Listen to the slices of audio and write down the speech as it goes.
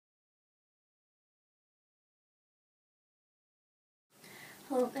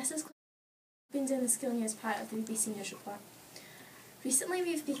Hello, this is Claire. I've been doing the school news part of the BBC News Report. Recently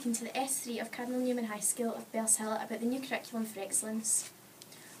we have spoken to the S3 of Cardinal Newman High School of Bellshill about the new curriculum for excellence.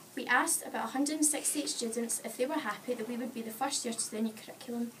 We asked about 168 students if they were happy that we would be the first year to do the new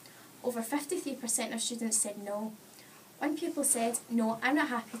curriculum. Over 53% of students said no. One pupil said, "No, I'm not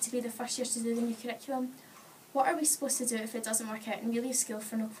happy to be the first year to do the new curriculum. What are we supposed to do if it doesn't work out and we leave school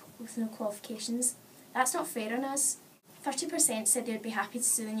with no qualifications? That's not fair on us." 30% said they would be happy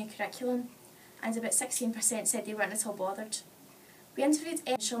to do the new curriculum, and about 16% said they weren't at all bothered. We interviewed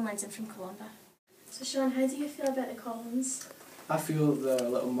Sean Linden from Columba. So Sean, how do you feel about the columns? I feel they're a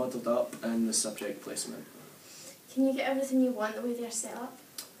little muddled up in the subject placement. Can you get everything you want the way they're set up?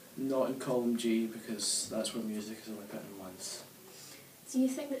 Not in column G, because that's where music is only put in once. Do you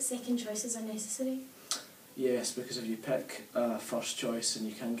think that second choices are necessary? Yes, because if you pick a first choice and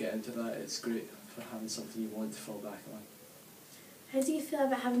you can get into that, it's great for having something you want to fall back on. How do you feel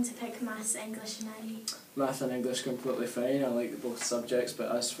about having to pick maths, English and RE? Math and English completely fine, I like both subjects,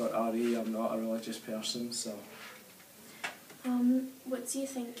 but as for RE, I'm not a religious person, so... What do you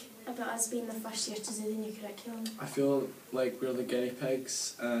think about us being the first year to do the new curriculum? I feel like we're the guinea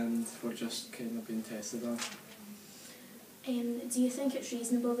pigs and we're just kind of being tested on. Do you think it's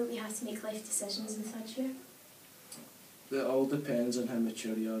reasonable that we have to make life decisions in third year? It all depends on how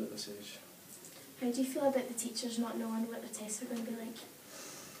mature you are at this age. How do you feel about the teachers not knowing what the tests are going to be like?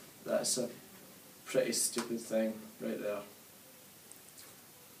 That's a pretty stupid thing right there.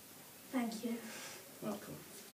 Thank you. Welcome.